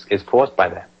problems that is caused by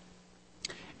that.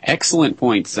 Excellent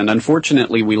points, and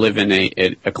unfortunately we live in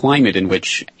a climate in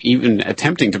which even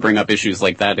attempting to bring up issues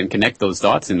like that and connect those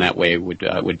dots in that way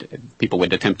people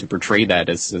would attempt to portray that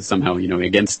as somehow,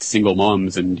 against single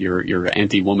moms and you're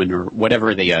anti-woman or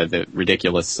whatever the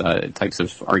ridiculous types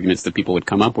of arguments that people would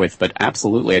come up with. But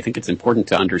absolutely, I think it's important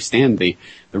to understand the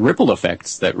ripple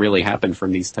effects that really happen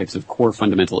from these types of core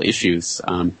fundamental issues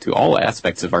to all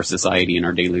aspects of our society and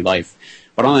our daily life.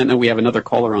 But on that note, we have another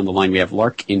caller on the line. We have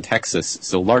Lark in Texas.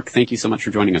 So, Lark, thank you so much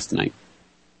for joining us tonight.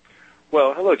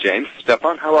 Well, hello, James.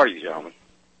 Stefan, how are you, gentlemen?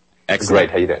 Excellent.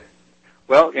 Great. How you doing?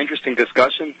 Well, interesting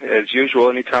discussion, as usual,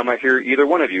 anytime I hear either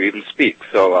one of you even speak.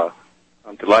 So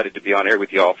I'm delighted to be on air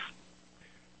with you all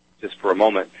just for a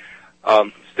moment.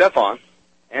 Stefan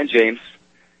and James,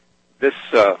 this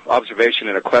observation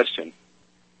and a question,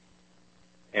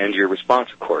 and your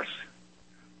response, of course.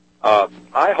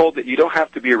 I hold that you don't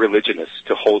have to be a religionist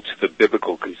to hold to the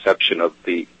biblical conception of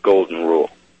the golden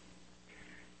rule.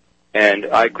 And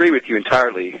I agree with you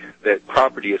entirely that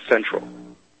property is central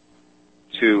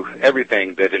to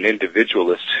everything that an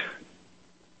individualist,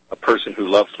 a person who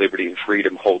loves liberty and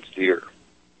freedom, holds dear.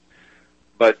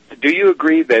 But do you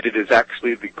agree that it is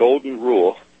actually the golden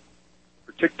rule,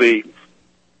 particularly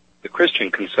the Christian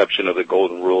conception of the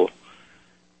golden rule,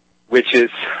 which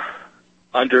is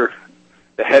under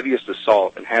the heaviest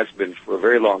assault and has been for a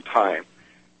very long time?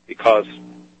 Because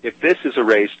if this is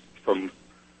erased from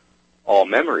all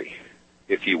memory,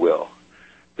 if you will,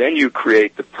 then you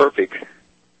create the perfect,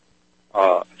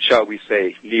 shall we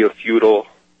say, neo-feudal,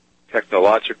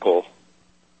 technological,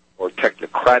 or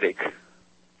technocratic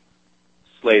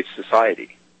slave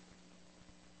society.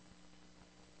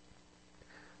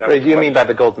 What do you mean by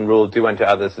the golden rule, do unto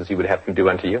others as you would have them do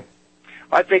unto you?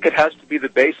 I think it has to be the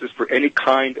basis for any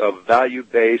kind of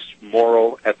value-based,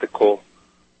 moral, ethical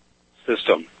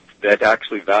system that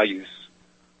actually values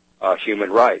human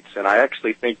rights. And I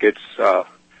actually think it's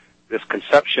this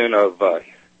conception of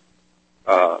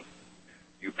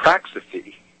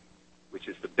eupraxiphy, which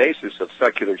is the basis of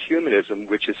secular humanism,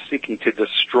 which is seeking to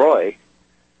destroy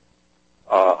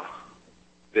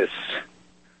this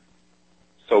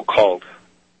so-called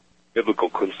biblical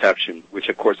conception, which,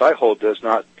 of course, I hold does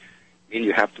not mean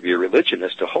you have to be a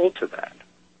religionist to hold to that.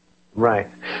 Right.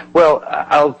 Well,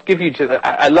 I'll give you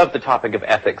I love the topic of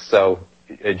ethics, so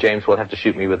James will have to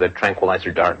shoot me with a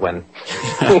tranquilizer dart when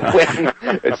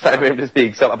it's time for him to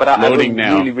speak. So, but I will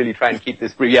really try and keep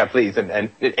this brief. Yeah, please,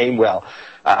 and aim well.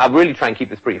 I'll really try and keep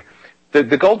this brief.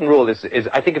 The golden rule is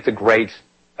I think it's a great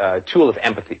tool of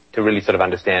empathy to really sort of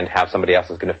understand how somebody else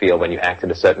is going to feel when you act in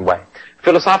a certain way.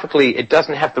 Philosophically, it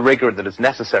doesn't have the rigor that is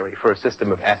necessary for a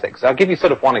system of ethics. I'll give you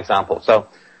sort of one example. So,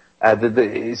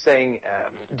 saying,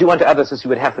 do unto others as you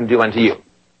would have them do unto you.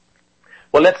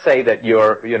 Well, let's say that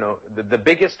you're, the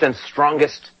biggest and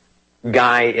strongest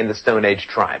guy in the Stone Age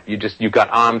tribe. You've got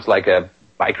arms like a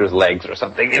biker's legs or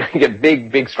something. You're a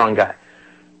big, strong guy.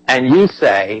 And you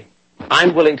say,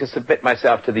 I'm willing to submit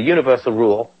myself to the universal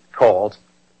rule called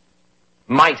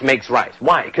might makes right.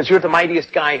 Why? Because you're the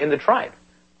mightiest guy in the tribe.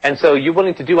 And so you're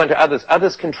willing to do unto others.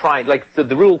 Others can try,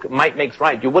 the rule might makes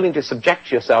right. You're willing to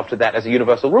subject yourself to that as a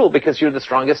universal rule because you're the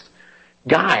strongest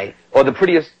guy or the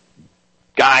prettiest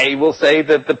guy will say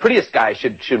that the prettiest guy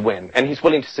should win, and he's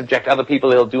willing to subject other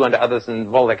people he'll do unto others and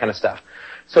all that kind of stuff.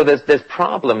 So there's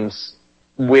problems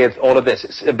with all of this.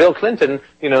 Bill Clinton,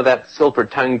 that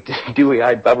silver-tongued,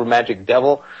 dewy-eyed, bubble magic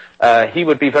devil, he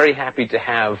would be very happy to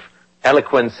have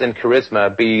eloquence and charisma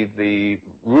be the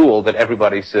rule that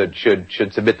everybody should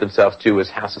submit themselves to as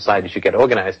how society should get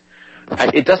organized.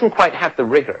 It doesn't quite have the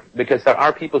rigor, because there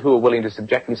are people who are willing to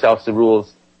subject themselves to rules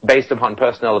based upon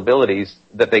personal abilities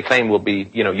that they claim will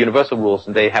be, universal rules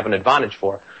and they have an advantage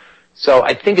for. So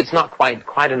I think it's not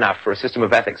quite enough for a system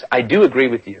of ethics. I do agree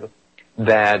with you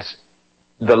that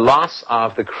the loss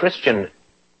of the Christian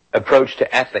approach to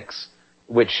ethics,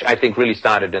 which I think really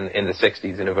started in the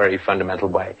 60s in a very fundamental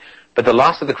way, but the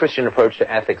loss of the Christian approach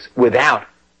to ethics without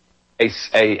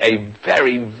a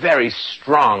very, very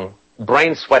strong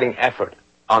brain-sweating effort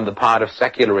on the part of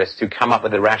secularists to come up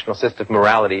with a rational system of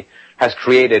morality has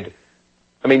created,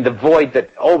 the void that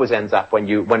always ends up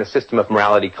when a system of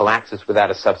morality collapses without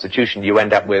a substitution. You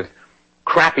end up with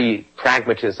crappy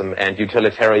pragmatism and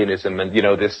utilitarianism and,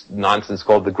 this nonsense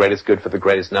called the greatest good for the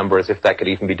greatest number, as if that could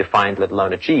even be defined, let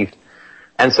alone achieved.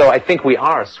 And so I think we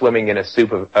are swimming in a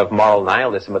soup of moral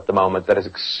nihilism at the moment that is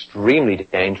extremely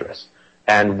dangerous.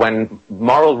 And when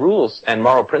moral rules and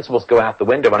moral principles go out the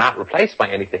window and aren't replaced by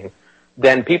anything,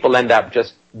 then people end up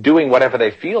just doing whatever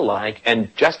they feel like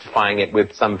and justifying it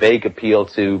with some vague appeal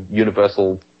to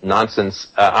universal nonsense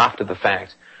after the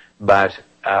fact. But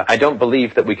I don't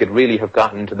believe that we could really have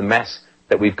gotten into the mess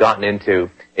that we've gotten into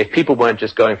if people weren't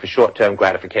just going for short-term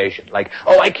gratification. Like,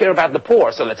 I care about the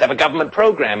poor, so let's have a government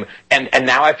program, and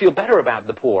now I feel better about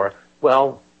the poor.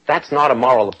 Well, that's not a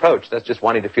moral approach. That's just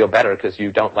wanting to feel better because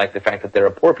you don't like the fact that there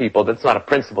are poor people. That's not a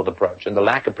principled approach. And the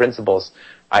lack of principles,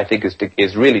 I think,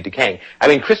 is really decaying.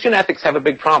 Christian ethics have a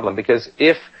big problem because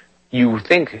if you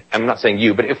think, I'm not saying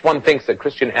you, but if one thinks that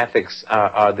Christian ethics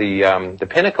are the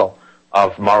pinnacle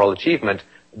of moral achievement,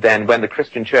 then when the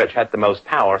Christian church had the most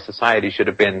power, society should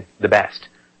have been the best.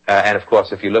 And of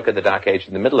course, if you look at the Dark Age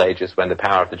and the Middle Ages, when the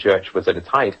power of the church was at its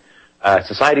height,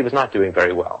 society was not doing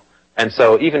very well. And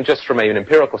so even just from an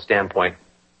empirical standpoint,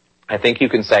 I think you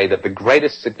can say that the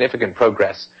greatest significant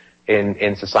progress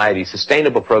in society,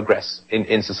 sustainable progress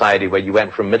in society, where you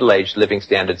went from middle-aged living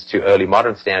standards to early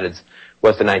modern standards,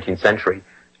 was the 19th century.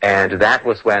 And that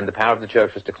was when the power of the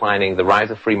church was declining, the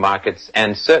rise of free markets,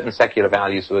 and certain secular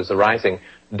values was arising.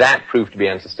 That proved to be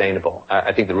unsustainable.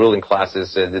 I think the ruling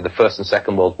classes, the First and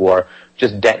Second World War,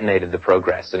 just detonated the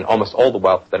progress, and almost all the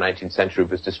wealth of the 19th century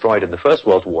was destroyed in the First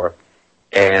World War.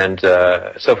 And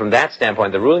so from that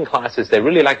standpoint, the ruling classes, they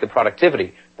really like the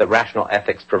productivity that rational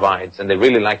ethics provides, and they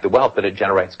really like the wealth that it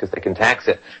generates because they can tax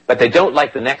it. But they don't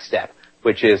like the next step,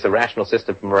 which is a rational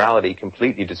system of morality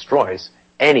completely destroys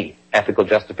any ethical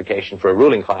justification for a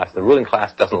ruling class. The ruling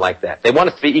class doesn't like that. They want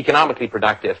us to be economically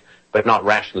productive, but not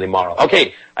rationally moral.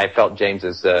 Okay, I felt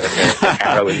James's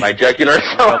arrow in my jugular,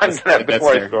 so I'm gonna,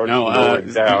 before I throw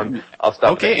it down, I'll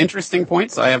stop. Okay, interesting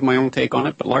points. I have my own take on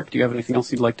it, but Lark, do you have anything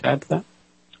else you'd like to add to that?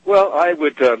 Well, I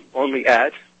would only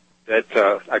add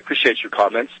that I appreciate your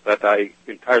comments, but I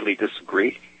entirely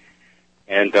disagree.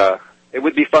 And it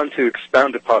would be fun to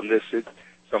expound upon this at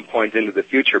some point into the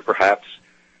future, perhaps.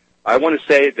 I want to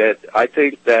say that I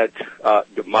think that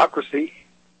democracy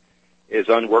is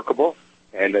unworkable,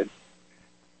 and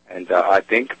I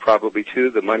think probably,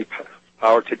 too, the money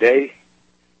power today,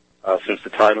 since the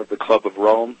time of the Club of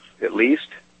Rome, at least,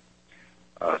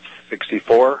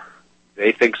 64,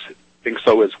 they think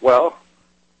so as well,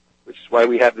 which is why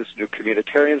we have this new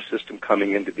communitarian system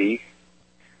coming into being,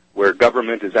 where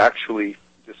government is actually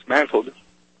dismantled,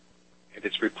 and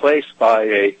it's replaced by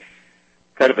a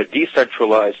kind of a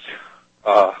decentralized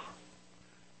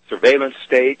surveillance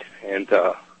state and,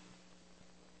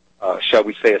 shall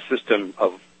we say, a system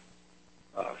of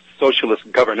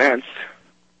socialist governance,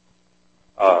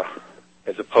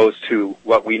 as opposed to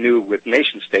what we knew with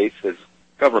nation states as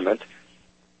government,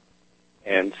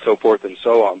 and so forth and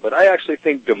so on. But I actually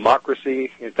think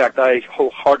democracy, in fact, I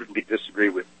wholeheartedly disagree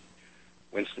with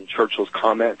Winston Churchill's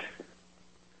comment.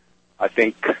 I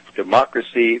think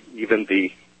democracy, even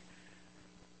the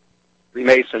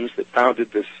Freemasons that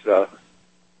founded this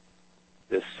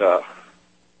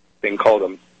thing called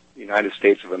the United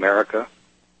States of America,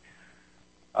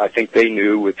 I think they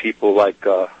knew with people like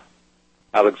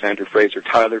Alexander Fraser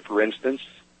Tyler, for instance,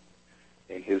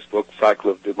 in his book Cycle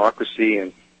of Democracy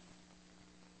in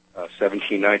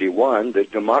 1791,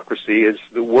 that democracy is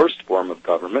the worst form of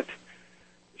government,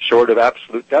 short of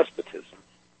absolute despotism.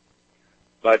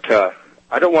 But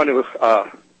I don't want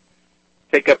to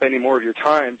take up any more of your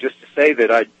time, just to say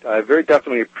that I very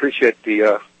definitely appreciate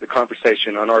the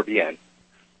conversation on RBN.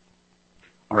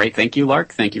 All right. Thank you,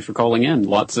 Lark. Thank you for calling in.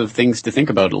 Lots of things to think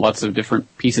about, lots of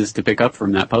different pieces to pick up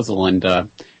from that puzzle. And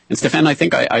Stefan, I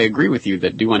think I agree with you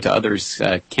that do unto others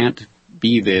can't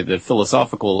be the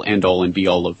philosophical end-all and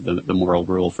be-all of the moral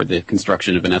rule for the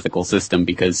construction of an ethical system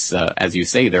because, as you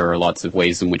say, there are lots of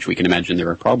ways in which we can imagine there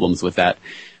are problems with that.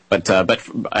 But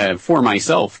for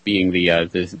myself, being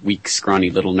the weak, scrawny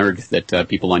little nerd that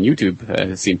people on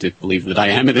YouTube seem to believe that I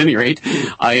am, at any rate,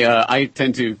 I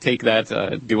tend to take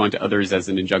that do unto others as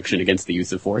an injunction against the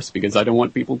use of force because I don't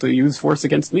want people to use force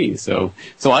against me. So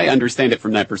I understand it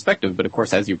from that perspective. But of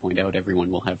course, as you point out,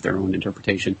 everyone will have their own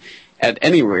interpretation. At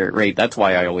any rate, that's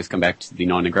why I always come back to the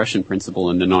non-aggression principle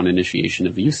and the non-initiation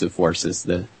of the use of force as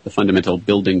the fundamental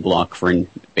building block for a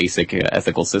basic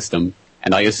ethical system.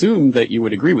 And I assume that you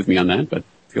would agree with me on that, but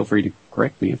feel free to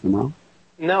correct me if I'm wrong.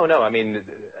 No. I mean,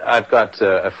 I've got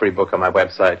a free book on my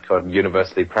website called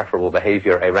Universally Preferable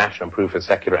Behavior, A Rational Proof of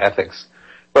Secular Ethics,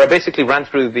 where I basically ran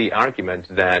through the argument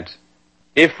that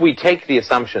if we take the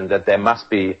assumption that there must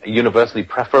be universally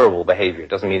preferable behavior, it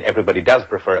doesn't mean everybody does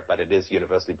prefer it, but it is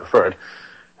universally preferred,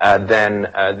 then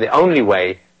the only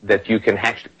way that you can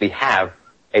actually have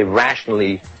a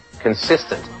rationally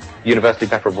consistent universally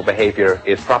preferable behavior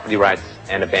is property rights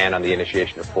and a ban on the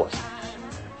initiation of force.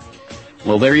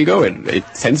 Well, there you go. It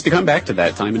tends to come back to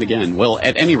that time and again. Well,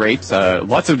 at any rate,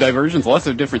 lots of diversions, lots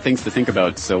of different things to think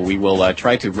about. So we will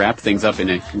try to wrap things up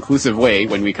in a conclusive way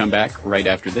when we come back right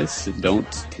after this.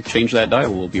 Don't change that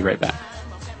dial. We'll be right back.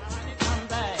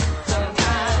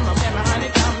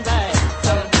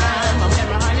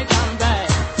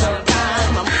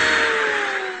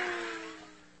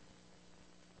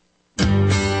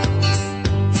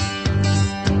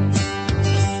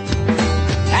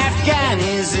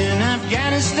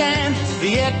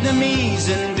 Vietnamese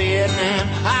in Vietnam,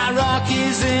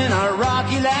 Iraqis in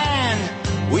Iraqi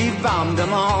land. We've bombed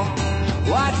them all.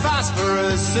 White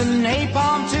phosphorus and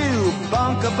napalm too.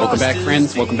 Bunker busters. Welcome back,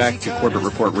 friends. Welcome back to Corbett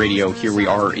Report Radio. Here we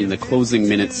are in the closing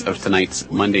minutes of tonight's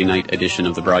Monday night edition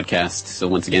of the broadcast. So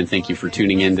once again, thank you for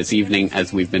tuning in this evening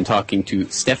as we've been talking to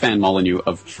Stefan Molyneux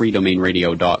of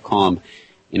freedomainradio.com.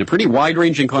 In a pretty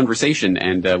wide-ranging conversation,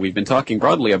 and we've been talking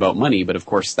broadly about money, but of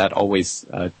course that always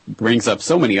brings up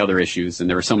so many other issues, and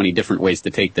there are so many different ways to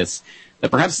take this,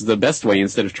 that perhaps the best way,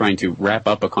 instead of trying to wrap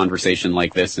up a conversation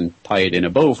like this and tie it in a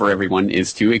bow for everyone,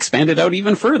 is to expand it out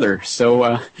even further.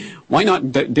 So why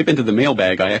not dip into the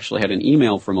mailbag? I actually had an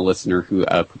email from a listener who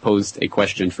proposed a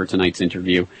question for tonight's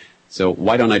interview. So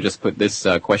why don't I just put this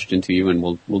question to you, and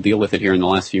we'll deal with it here in the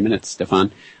last few minutes,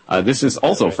 Stefan. This is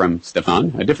also from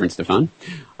Stefan, a different Stefan.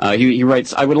 He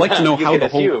writes, I would like to know how the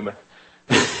whole...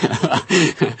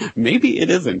 Maybe it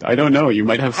isn't. I don't know. You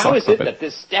might have How is it that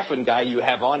this Stefan guy you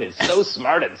have on is so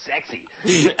smart and sexy?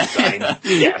 Signed,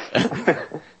 Steph.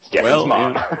 Well,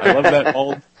 yeah, I love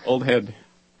that old head.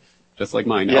 Just like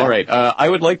mine. Yeah. All right. I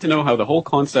would like to know how the whole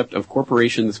concept of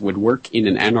corporations would work in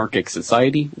an anarchic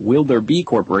society. Will there be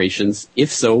corporations?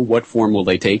 If so, what form will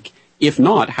they take? If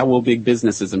not, how will big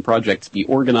businesses and projects be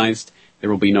organized? There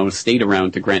will be no state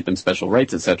around to grant them special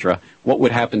rights, etc. What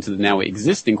would happen to the now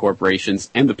existing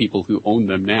corporations and the people who own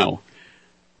them now?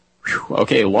 Whew.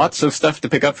 Okay, lots of stuff to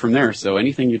pick up from there. So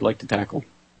anything you'd like to tackle?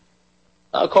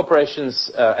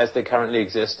 Corporations, as they currently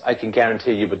exist, I can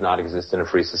guarantee you would not exist in a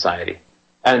free society.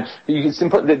 And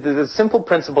the simple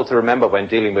principle to remember when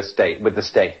dealing with the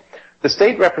state. The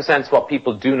state represents what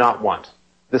people do not want.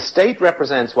 The state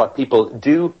represents what people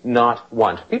do not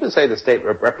want. People say the state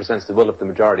represents the will of the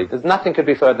majority. Nothing could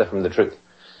be further from the truth.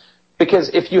 Because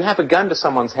if you have a gun to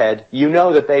someone's head, you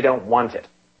know that they don't want it.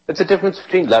 It's a difference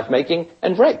between lovemaking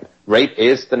and rape. Rape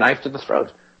is the knife to the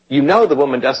throat. You know the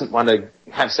woman doesn't want to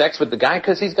have sex with the guy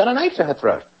because he's got a knife to her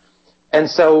throat. And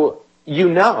so you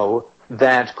know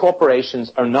that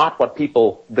corporations are not what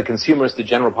people, the consumers, the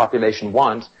general population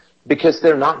want, because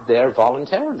they're not there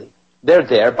voluntarily. They're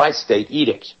there by state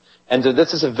edict. And so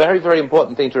this is a very, very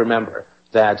important thing to remember,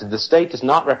 that the state does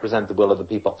not represent the will of the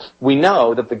people. We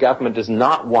know that the government does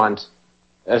not want,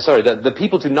 the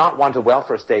people do not want a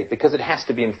welfare state because it has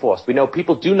to be enforced. We know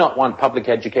people do not want public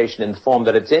education in the form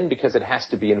that it's in because it has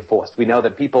to be enforced. We know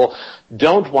that people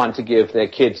don't want to give their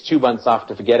kids 2 months off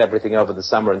to forget everything over the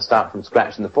summer and start from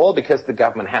scratch in the fall because the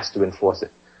government has to enforce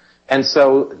it. And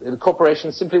so the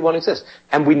corporations simply won't exist.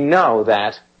 And we know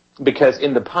that because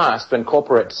in the past, when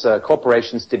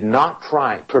corporations did not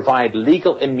provide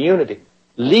legal immunity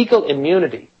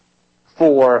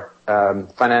for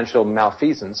financial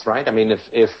malfeasance, right? I mean,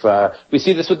 if we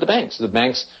see this with the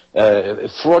banks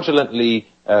fraudulently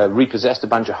repossessed a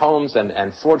bunch of homes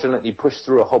and fraudulently pushed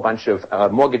through a whole bunch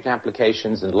of mortgage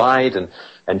applications and lied and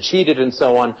cheated and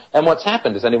so on. And what's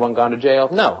happened? Has anyone gone to jail?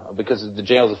 No, because the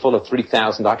jails are full of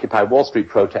 3,000 Occupy Wall Street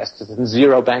protesters and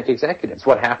 0 bank executives.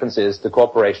 What happens is the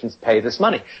corporations pay this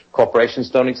money. Corporations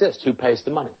don't exist. Who pays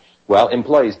the money? Well,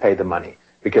 employees pay the money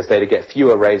because they get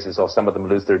fewer raises or some of them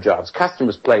lose their jobs.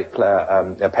 Customers pay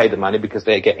the money because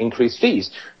they get increased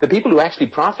fees. The people who actually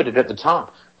profited at the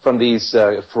top from these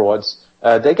frauds,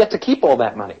 they get to keep all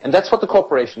that money. And that's what the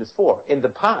corporation is for. In the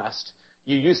past,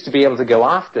 you used to be able to go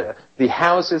after the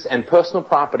houses and personal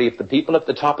property of the people at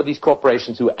the top of these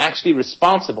corporations who are actually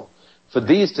responsible for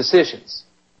these decisions.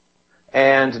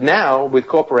 And now, with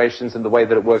corporations and the way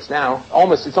that it works now,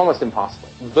 it's almost impossible,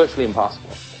 virtually impossible.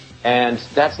 And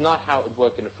that's not how it would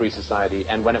work in a free society.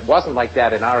 And when it wasn't like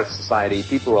that in our society,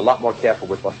 people were a lot more careful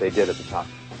with what they did at the top.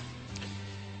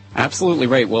 Absolutely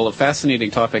right. Well, a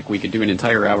fascinating topic. We could do an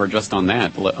entire hour just on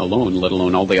that alone, let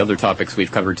alone all the other topics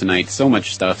we've covered tonight. So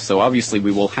much stuff. So obviously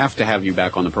we will have to have you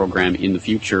back on the program in the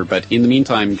future. But in the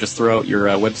meantime, just throw out your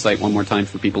website one more time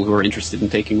for people who are interested in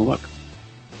taking a look.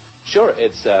 Sure,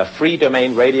 it's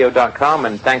freedomainradio.com,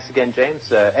 and thanks again,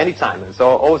 James. Anytime. It's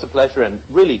always a pleasure, and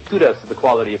really kudos to the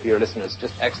quality of your listeners.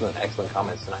 Just excellent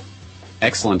comments tonight.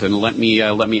 Excellent, and let me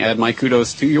add my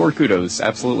kudos to your kudos.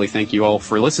 Absolutely, thank you all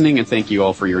for listening, and thank you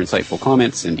all for your insightful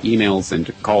comments and emails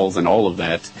and calls and all of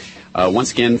that.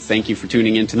 Once again, thank you for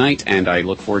tuning in tonight, and I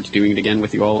look forward to doing it again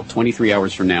with you all 23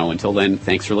 hours from now. Until then,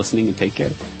 thanks for listening, and take care.